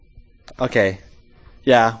Okay.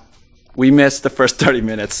 Yeah. We missed the first 30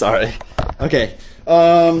 minutes, sorry. Okay.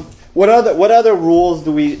 What other rules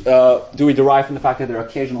do we derive from the fact that there are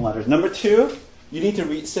occasional letters? Number 2, you need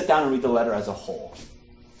to sit down and read the letter as a whole.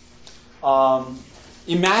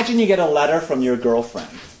 Imagine you get a letter from your girlfriend,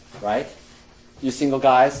 right? You single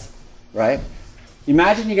guys, right?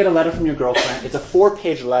 Imagine you get a letter from your girlfriend. It's a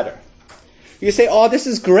 4-page letter. You say, oh, this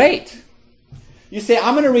is great. You say,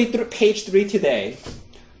 I'm going to read through page 3 today.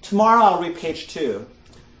 Tomorrow I'll read page 2.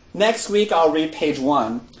 Next week I'll read page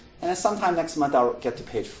 1. And then sometime next month I'll get to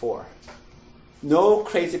page 4. No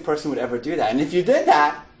crazy person would ever do that. And if you did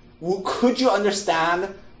that, could you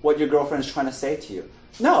understand what your girlfriend is trying to say to you?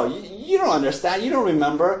 No, you don't understand. You don't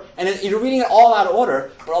remember. And you're reading it all out of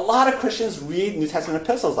order. But a lot of Christians read New Testament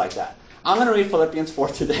epistles like that. I'm going to read Philippians 4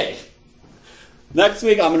 today. Next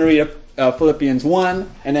week I'm going to read Philippians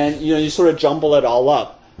 1. And then you sort of jumble it all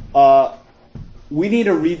up. We need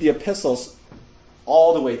to read the epistles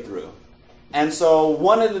all the way through. And so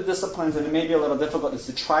one of the disciplines, and it may be a little difficult, is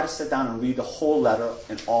to try to sit down and read the whole letter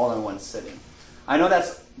all in one sitting. I know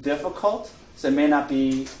that's difficult, so it may not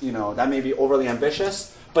be, that may be overly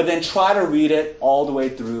ambitious, but then try to read it all the way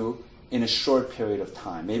through in a short period of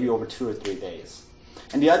time, maybe over 2 or 3 days.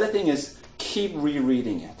 And the other thing is keep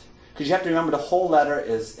rereading it. Because you have to remember the whole letter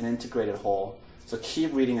is an integrated whole, so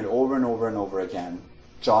keep reading it over and over and over again,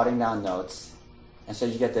 jotting down notes, and so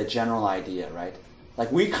you get the general idea, right? Like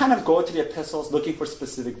we kind of go to the epistles looking for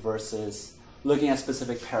specific verses, looking at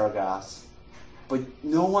specific paragraphs, but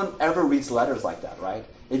no one ever reads letters like that, right?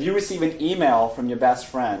 If you receive an email from your best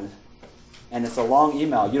friend, and it's a long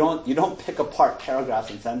email, you don't pick apart paragraphs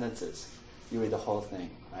and sentences. You read the whole thing,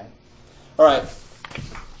 right? All right.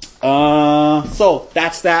 So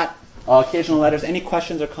that's that. Occasional letters. Any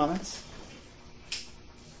questions or comments?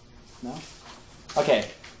 No? Okay.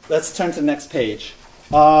 Let's turn to the next page.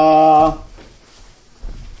 Rule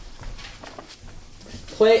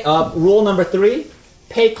number 3,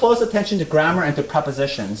 pay close attention to grammar and to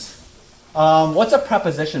prepositions. What's a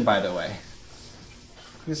preposition, by the way?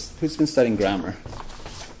 Who's been studying grammar?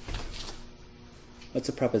 What's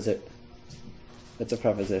a preposition?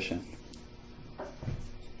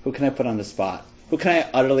 Who can I put on the spot? Who can I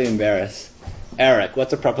utterly embarrass? Eric,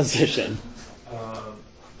 what's a preposition? I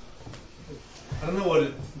don't know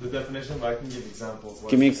what the definition, but I can give examples.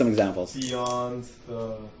 Give me some examples. Beyond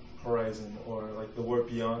the horizon, or like the word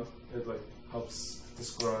beyond, it like helps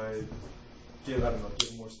describe. Give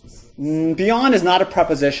more specific. Beyond is not a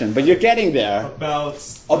preposition, but you're getting there.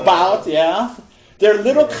 About, yeah. They're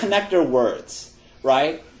little connector words,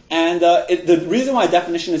 right? And the reason why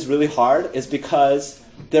definition is really hard is because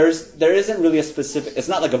there isn't really a specific. It's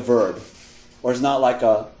not like a verb, or it's not like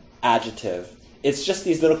a adjective. It's just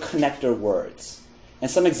these little connector words. And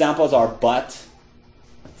some examples are but,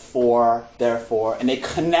 for, therefore, and they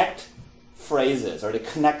connect phrases or they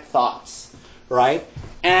connect thoughts, right?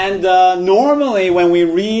 And normally when we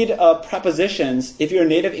read prepositions, if you're a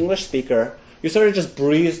native English speaker, you sort of just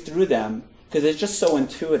breeze through them because it's just so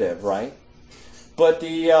intuitive, right? But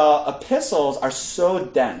the epistles are so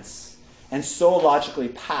dense and so logically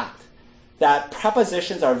packed that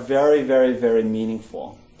prepositions are very, very, very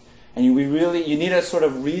meaningful. And you need to sort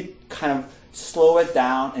of slow it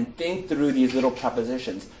down and think through these little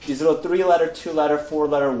prepositions. These little 3-letter, 2-letter,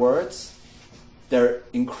 4-letter words, they're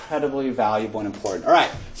incredibly valuable and important. All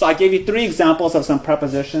right, so I gave you 3 examples of some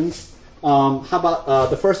prepositions. How about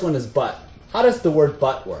the first one is but. How does the word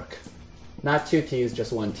but work? Not 2 T's,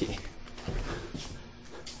 just 1 T.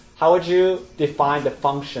 How would you define the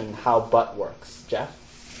function how but works, Jeff?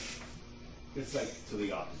 It's like to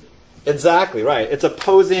the opposite. Exactly, right. It's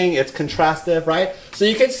opposing, it's contrastive, right? So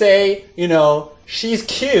you could say, she's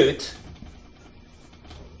cute,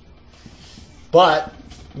 but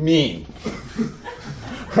mean.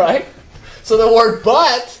 Right? So the word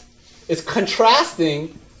but is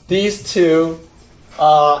contrasting these 2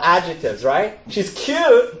 adjectives, right? She's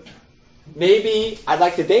cute, maybe I'd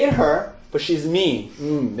like to date her, but she's mean.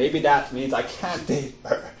 Maybe that means I can't date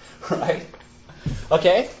her, right?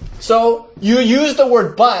 Okay? So you use the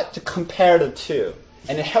word but to compare the 2.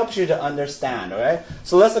 And it helps you to understand, all right?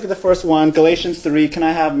 So let's look at the first one, Galatians 3. Can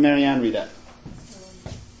I have Marianne read it?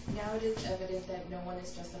 Now it is evident that no one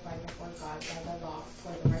is justified before God by the law,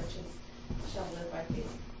 for the righteous shall live by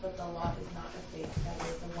faith. But the law is not of faith, that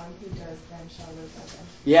is, the one who does them shall live by them.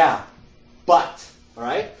 Yeah, but, all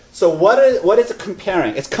right? So what is it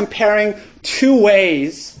comparing? It's comparing 2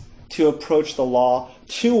 ways to approach the law,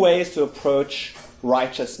 2 ways to approach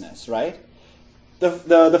righteousness, right?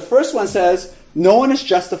 The first one says, no one is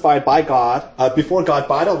justified by God, before God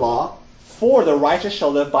by the law, for the righteous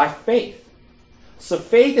shall live by faith. So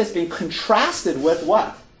faith is being contrasted with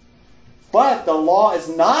what? But the law is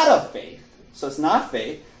not of faith. So it's not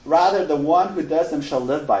faith. Rather, the one who does them shall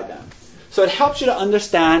live by them. So it helps you to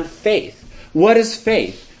understand faith. What is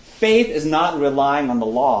faith? Faith is not relying on the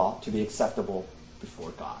law to be acceptable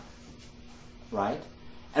before God. Right?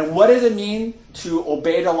 And what does it mean to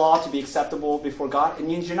obey the law to be acceptable before God? It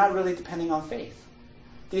means you're not really depending on faith.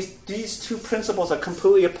 These two principles are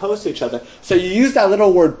completely opposed to each other. So you use that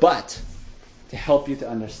little word "but" to help you to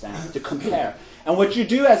understand, to compare. And what you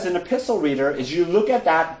do as an epistle reader is you look at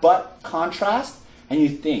that "but" contrast and you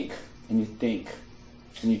think, and you think,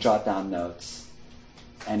 and you jot down notes.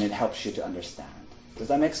 And it helps you to understand. Does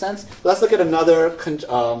that make sense? Let's look at another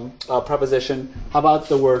preposition. How about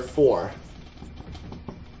the word "for"?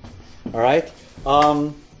 All right?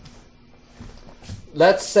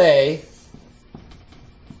 Let's say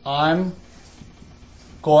I'm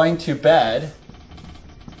going to bed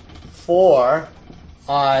for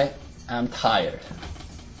I am tired.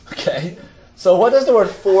 Okay? So what does the word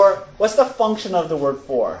 "for", what's the function of the word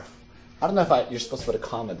 "for"? I don't know if you're supposed to put a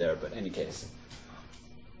comma there, but in any case.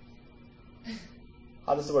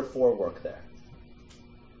 How does the word "for" work there?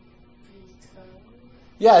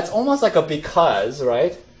 Yeah, it's almost like a because,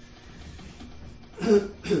 right?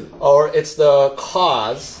 Or it's the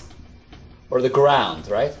cause or the ground,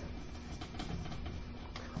 right?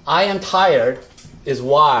 I am tired is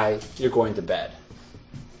why you're going to bed,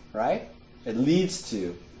 right? It leads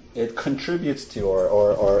to, it contributes to,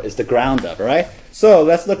 or is the ground of, right? So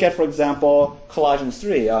let's look at, for example, Colossians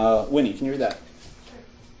 3. Winnie, can you read that? Sure.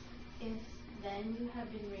 If then you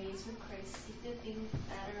have been raised with Christ, seek the things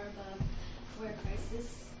that are above, where Christ is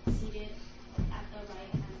seated at the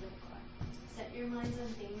right hand of God. Set your minds on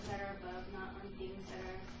things that are above, not on things that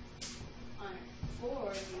are on earth.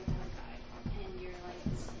 For you have died, and your life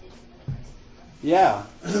is hidden with Christ in God. Yeah.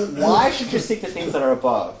 Why should you seek the things that are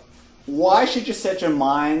above? Why should you set your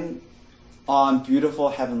mind on beautiful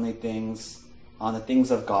heavenly things, on the things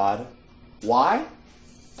of God? Why?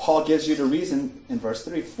 Paul gives you the reason in verse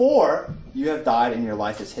 3. For you have died and your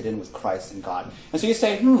life is hidden with Christ in God. And so you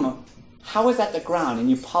say, how is that the ground? And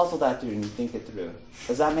you puzzle that through and you think it through.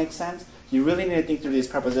 Does that make sense? You really need to think through these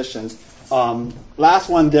prepositions. Last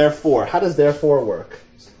one, therefore. How does therefore work?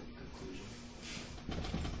 It's like a conclusion.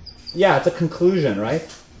 Yeah, it's a conclusion, right?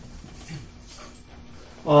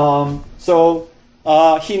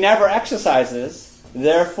 He never exercises,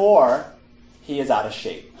 therefore he is out of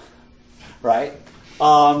shape, right?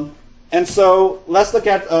 And so let's look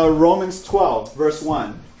at Romans 12, verse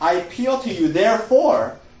 1. I appeal to you,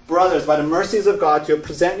 therefore, brothers, by the mercies of God, to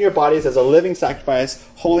present your bodies as a living sacrifice,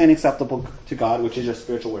 holy and acceptable to God, which is your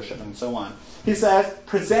spiritual worship, and so on. He says,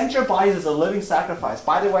 present your bodies as a living sacrifice.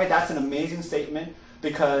 By the way, that's an amazing statement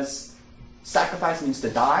because sacrifice means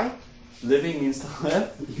to die. Living means to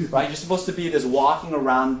live, right? You're supposed to be this walking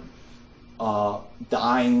around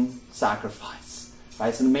dying sacrifice, right?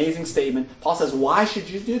 It's an amazing statement. Paul says, why should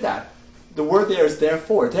you do that? The word there is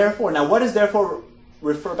therefore. Therefore. Now, what does therefore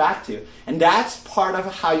refer back to? And that's part of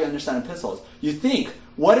how you understand epistles. You think,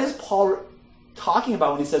 what is Paul talking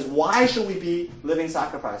about when he says, why should we be living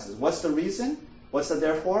sacrifices? What's the reason? What's the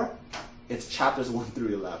therefore? It's chapters 1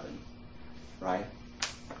 through 11, right?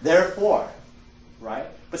 Therefore, right?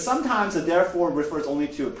 But sometimes the therefore refers only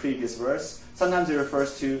to a previous verse. Sometimes it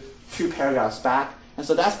refers to 2 paragraphs back. And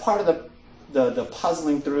so that's part of the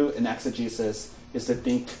puzzling through in exegesis, is to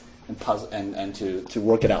think and puzzle and to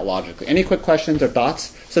work it out logically. Any quick questions or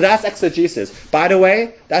thoughts? So that's exegesis. By the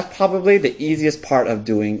way, that's probably the easiest part of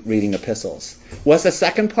reading epistles. What's the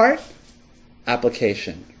second part?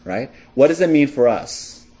 Application, right? What does it mean for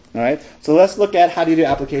us? All right? So let's look at how do you do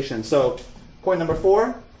application. So point number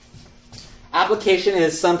 4. Application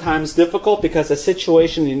is sometimes difficult because the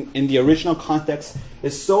situation in the original context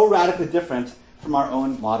is so radically different from our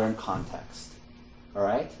own modern context. All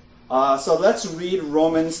right? So let's read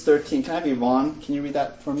Romans 13. Can I have Yvonne? Can you read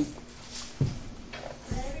that for me?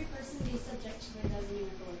 Let every person be subject to their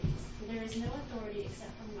governing authorities. For there is no authority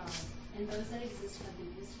except from God, and those that exist have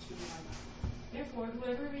been instituted by God. Therefore,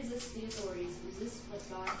 whoever resists the authorities resists what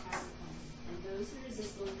God has appointed, and those who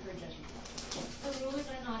resist will incur judgment. The rulers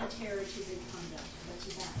are not a terror to good conduct, but to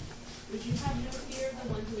bad. Would you have no fear of the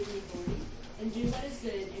one who is in authority? And do what is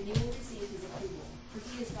good, and you will receive his approval, for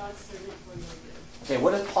he is God's servant for your good. Okay,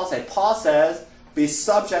 what does Paul say? Paul says, be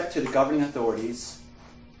subject to the governing authorities.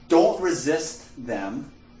 Don't resist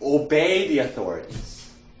them. Obey the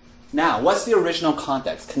authorities. Now, what's the original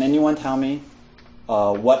context? Can anyone tell me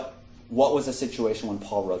what was the situation when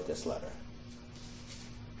Paul wrote this letter?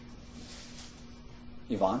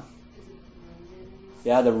 Yvonne?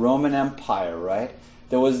 Yeah, the Roman Empire, right?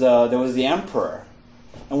 There was the emperor,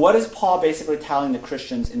 And what is Paul basically telling the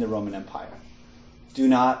Christians in the Roman Empire? Do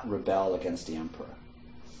not rebel against the emperor.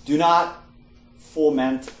 Do not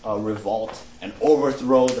foment a revolt and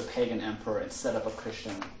overthrow the pagan emperor and set up a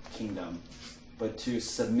Christian kingdom, but to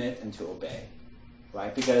submit and to obey,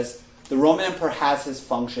 right? Because the Roman emperor has his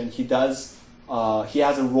function. He has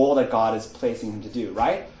a role that God is placing him to do,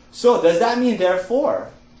 right? So does that mean,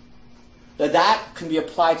 therefore, that can be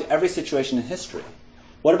applied to every situation in history?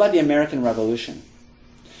 What about the American Revolution?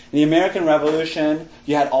 In the American Revolution,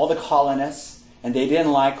 you had all the colonists, and they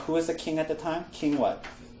didn't like, who was the king at the time? King what?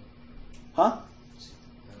 Huh?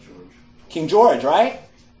 George. King George, right?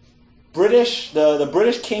 The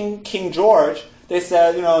British King George, they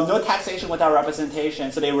said, no taxation without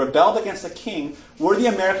representation. So they rebelled against the king. Were the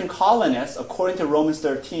American colonists, according to Romans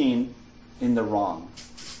 13, in the wrong?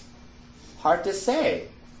 Hard to say,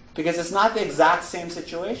 because it's not the exact same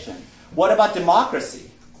situation. What about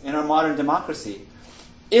democracy, in our modern democracy?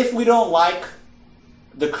 If we don't like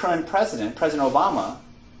the current president, President Obama,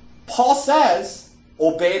 Paul says,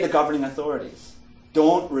 obey the governing authorities.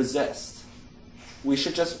 Don't resist. We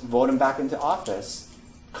should just vote him back into office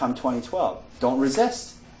come 2012. Don't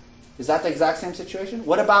resist. Is that the exact same situation?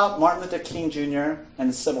 What about Martin Luther King Jr. and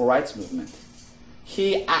the civil rights movement?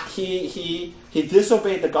 He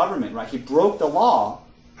disobeyed the government, right? He broke the law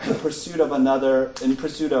in pursuit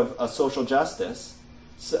of social justice,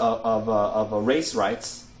 of race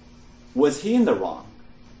rights. Was he in the wrong?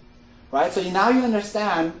 Right? So now you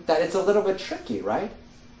understand that it's a little bit tricky, right?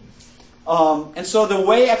 And so the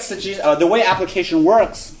way application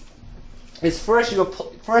works is first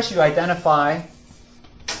you identify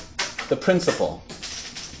the principle,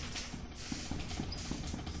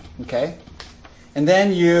 okay, and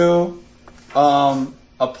then you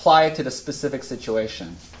apply it to the specific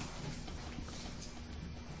situation.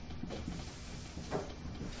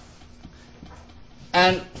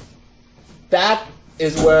 And that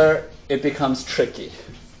is where it becomes tricky,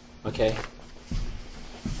 okay?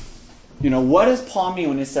 What does Paul mean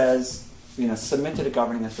when he says, submit to the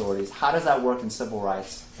governing authorities? How does that work in civil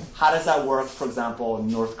rights? How does that work, for example, in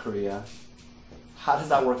North Korea? How does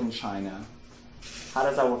that work in China? How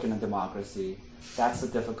does that work in a democracy? That's the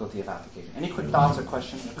difficulty of application. Any quick thoughts or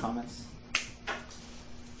questions or comments?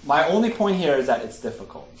 My only point here is that it's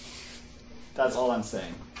difficult. That's all I'm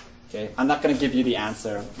saying. Okay? I'm not going to give you the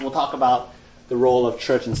answer. We'll talk about the role of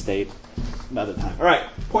church and state another time. All right,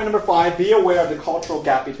 point number 5, be aware of the cultural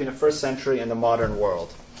gap between the first century and the modern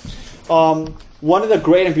world. One of the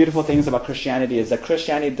great and beautiful things about Christianity is that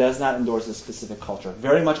Christianity does not endorse a specific culture,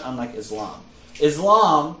 very much unlike Islam.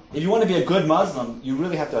 Islam, if you want to be a good Muslim, you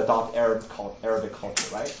really have to adopt Arabic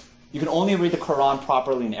culture, right? You can only read the Quran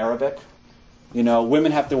properly in Arabic.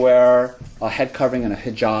 Women have to wear a head covering and a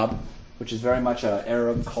hijab, which is very much an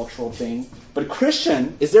Arab cultural thing. But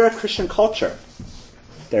is there a Christian culture?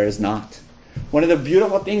 There is not. One of the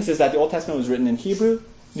beautiful things is that the Old Testament was written in Hebrew,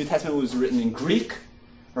 New Testament was written in Greek,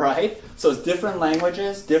 right? So it's different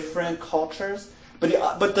languages, different cultures.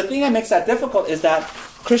 But the thing that makes that difficult is that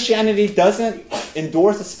Christianity doesn't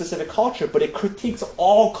endorse a specific culture, but it critiques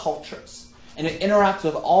all cultures. And it interacts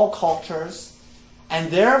with all cultures.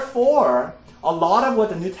 And therefore, a lot of what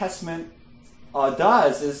the New Testament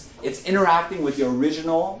does is it's interacting with the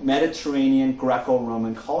original Mediterranean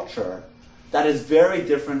Greco-Roman culture that is very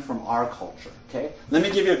different from our culture. Okay? Let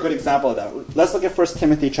me give you a good example of that. Let's look at 1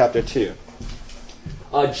 Timothy chapter 2.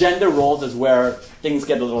 Gender roles is where things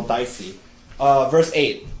get a little dicey. Verse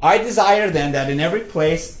 8. I desire then that in every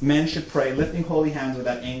place men should pray, lifting holy hands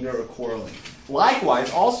without anger or quarreling.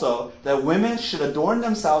 Likewise also that women should adorn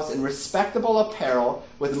themselves in respectable apparel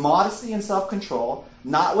with modesty and self-control,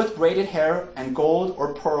 not with braided hair and gold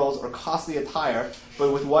or pearls or costly attire,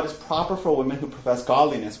 but with what is proper for women who profess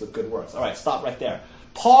godliness with good works. All right, stop right there.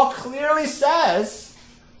 Paul clearly says,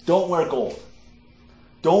 don't wear gold.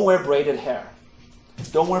 Don't wear braided hair.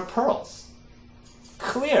 Don't wear pearls.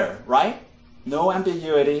 Clear, right? No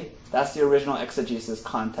ambiguity. That's the original exegesis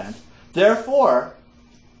content. Therefore,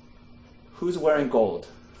 who's wearing gold?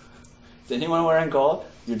 Is anyone wearing gold?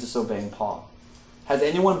 You're disobeying Paul. Has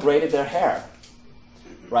anyone braided their hair?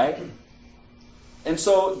 Right? And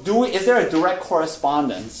so, is there a direct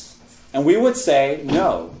correspondence? And we would say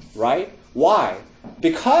no, right? Why?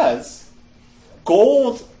 Because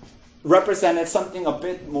gold represented something a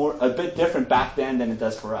bit different back then than it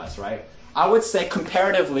does for us, right? I would say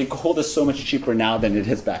comparatively, gold is so much cheaper now than it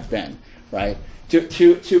is back then, right? To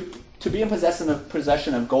be in possession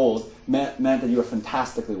of gold meant that you were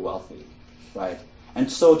fantastically wealthy, right? And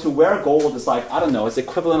so to wear gold is like, I don't know, it's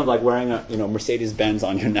equivalent of like wearing a Mercedes-Benz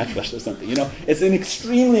on your necklace or something. It's an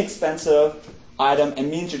extremely expensive item, it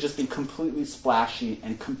means you're just being completely splashy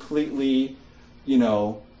and completely, you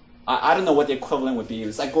know, I don't know what the equivalent would be.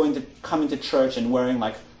 It's like coming to church and wearing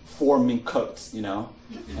like 4 mink coats, you know?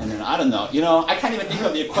 And then I don't know, you know, I can't even think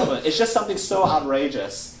of the equivalent. It's just something so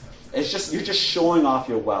outrageous. It's just, you're just showing off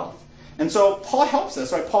your wealth. And so Paul helps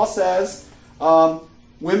us, right? Paul says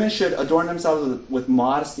women should adorn themselves with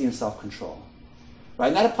modesty and self-control, right?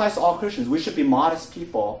 And that applies to all Christians. We should be modest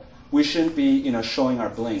people. We shouldn't be, you know, showing our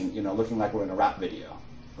bling, you know, looking like we're in a rap video,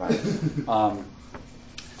 right?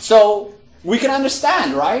 So we can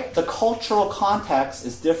understand, right? The cultural context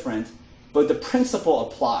is different, but the principle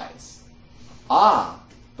applies.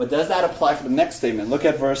 But does that apply for the next statement? Look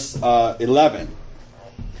at verse 11.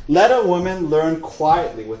 Let a woman learn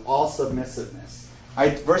quietly with all submissiveness.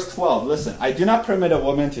 Verse 12, listen. I do not permit a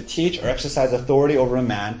woman to teach or exercise authority over a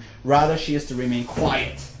man. Rather, she is to remain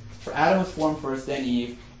quiet. For Adam was formed first, then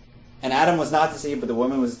Eve. And Adam was not deceived, but the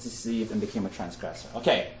woman was deceived and became a transgressor.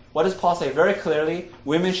 Okay, what does Paul say? Very clearly,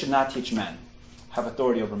 women should not teach men, have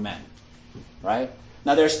authority over men. Right?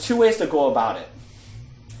 Now, there's 2 ways to go about it.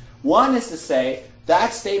 One is to say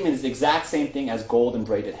that statement is the exact same thing as gold and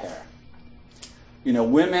braided hair. You know,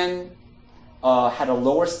 women had a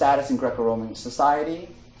lower status in Greco-Roman society.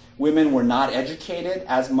 Women were not educated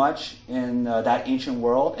as much in that ancient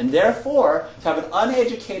world. And therefore, to have an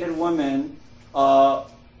uneducated woman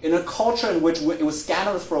in a culture in which it was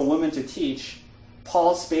scandalous for a woman to teach,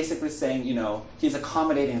 Paul's basically saying, you know, he's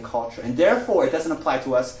accommodating culture. And therefore, it doesn't apply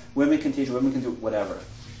to us. Women can teach, women can do whatever.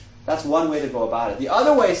 That's one way to go about it. The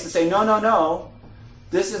other way is to say, no.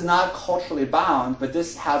 This is not culturally bound, but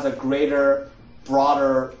this has a greater,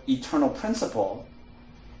 broader, eternal principle.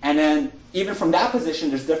 And then, even from that position,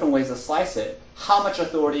 there's different ways to slice it. How much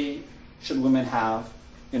authority should women have?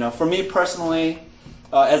 You know, for me personally,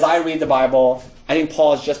 as I read the Bible, I think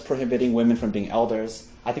Paul is just prohibiting women from being elders.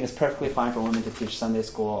 I think it's perfectly fine for women to teach Sunday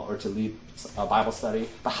school or to lead a Bible study.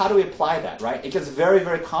 But how do we apply that, right? It gets very,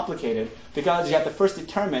 very complicated because you have to first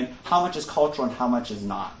determine how much is cultural and how much is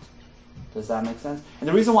not. Does that make sense? And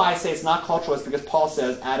the reason why I say it's not cultural is because Paul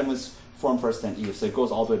says Adam was formed first, then Eve. So it goes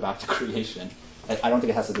all the way back to creation. I don't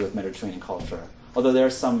think it has to do with Mediterranean culture, although there are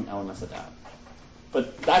some elements of that.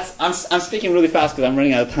 But I'm speaking really fast because I'm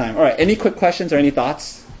running out of time. All right, any quick questions or any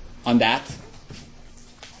thoughts on that?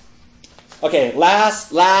 Okay,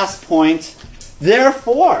 last point.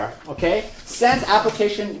 Therefore, okay, since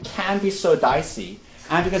application can be so dicey,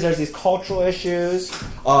 and because there's these cultural issues,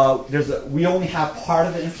 we only have part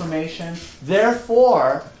of the information.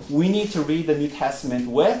 Therefore, we need to read the New Testament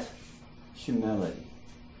with humility,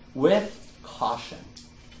 with caution.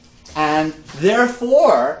 And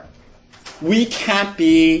therefore, we can't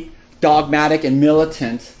be dogmatic and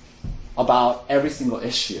militant about every single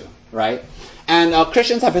issue, right? And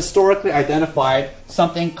Christians have historically identified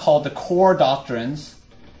something called the core doctrines,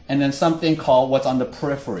 and then something called what's on the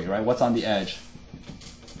periphery, right? What's on the edge.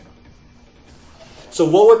 So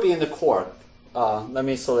what would be in the core? Let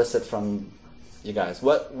me solicit from you guys.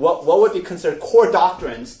 What would be considered core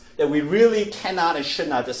doctrines that we really cannot and should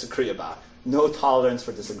not disagree about? No tolerance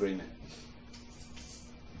for disagreement.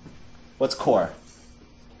 What's core?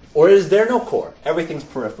 Or is there no core? Everything's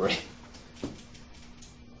periphery.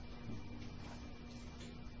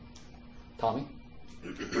 Tommy?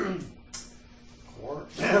 Core,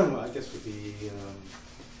 I guess would be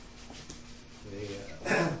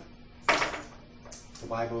the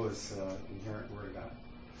Bible is inherent Word of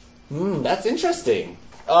God. That's interesting.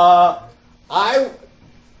 I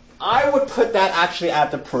would put that actually at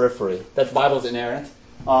the periphery. That the Bible is inerrant.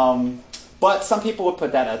 But some people would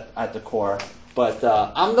put that at the core. But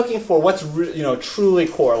I'm looking for what's truly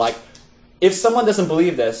core. Like, if someone doesn't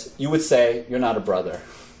believe this, you would say you're not a brother.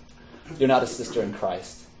 You're not a sister in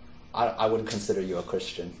Christ. I wouldn't consider you a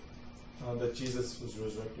Christian. That Jesus was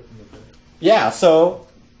resurrected from the dead. Yeah, so,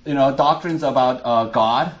 doctrines about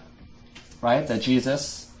God, right? That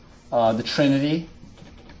Jesus, the Trinity.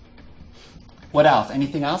 What else?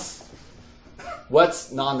 Anything else?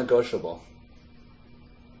 What's non-negotiable?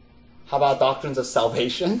 How about doctrines of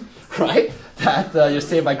salvation, right? That you're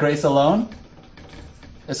saved by grace alone.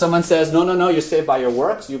 If someone says, no, you're saved by your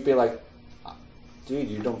works, you'd be like, dude,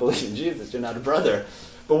 you don't believe in Jesus, you're not a brother.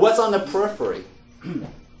 But what's on the periphery?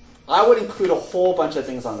 I would include a whole bunch of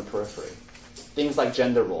things on the periphery. Things like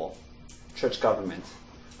gender role, church government,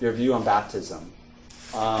 your view on baptism.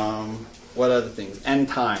 What other things? End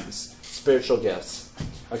times, spiritual gifts.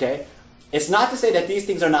 Okay? It's not to say that these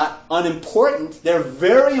things are not unimportant. They're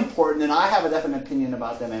very important, and I have a definite opinion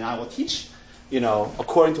about them, and I will teach,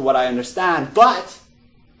 according to what I understand. But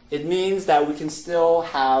it means that we can still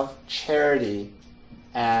have charity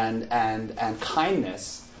and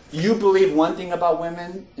kindness You believe one thing about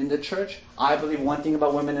women in the church. I believe one thing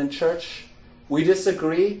about women in church. We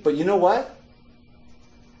disagree, but you know what?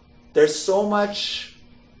 There's so much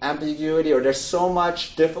ambiguity, or there's so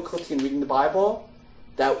much difficulty in reading the Bible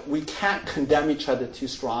that we can't condemn each other too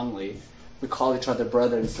strongly. We call each other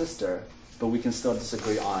brother and sister, but we can still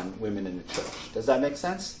disagree on women in the church. Does that make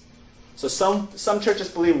sense? So some churches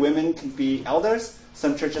believe women can be elders.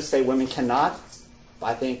 Some churches say women cannot. But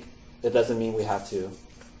I think it doesn't mean we have to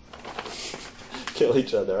kill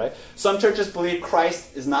each other, right? Some churches believe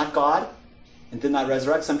Christ is not God and did not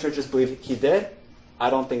resurrect. Some churches believe he did. I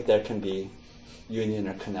don't think there can be union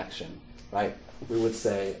or connection, right? We would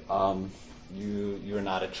say you're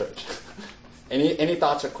not a church. Any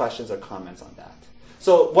thoughts or questions or comments on that?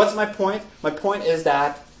 So what's my point? My point is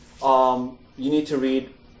that you need to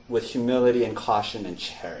read with humility and caution and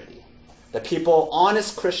charity. That people,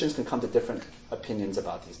 honest Christians, can come to different opinions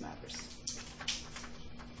about these matters.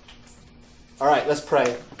 All right, let's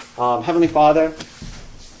pray. Heavenly Father,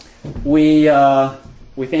 we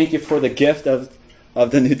thank you for the gift of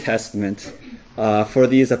the New Testament, for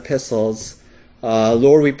these epistles.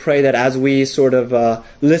 Lord, we pray that as we sort of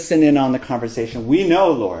listen in on the conversation, we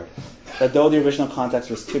know, Lord, that though the original context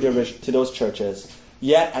was to those churches,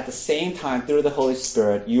 yet at the same time, through the Holy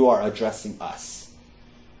Spirit, you are addressing us.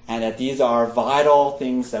 And that these are vital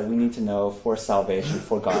things that we need to know for salvation,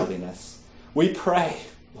 for godliness. We pray,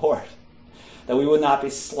 Lord, that we would not be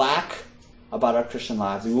slack about our Christian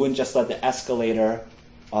lives. We wouldn't just let the escalator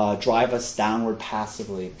drive us downward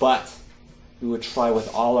passively, but we would try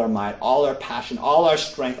with all our might, all our passion, all our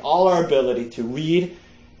strength, all our ability to read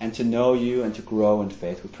and to know you and to grow in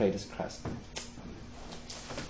faith. We pray this in Christ's name.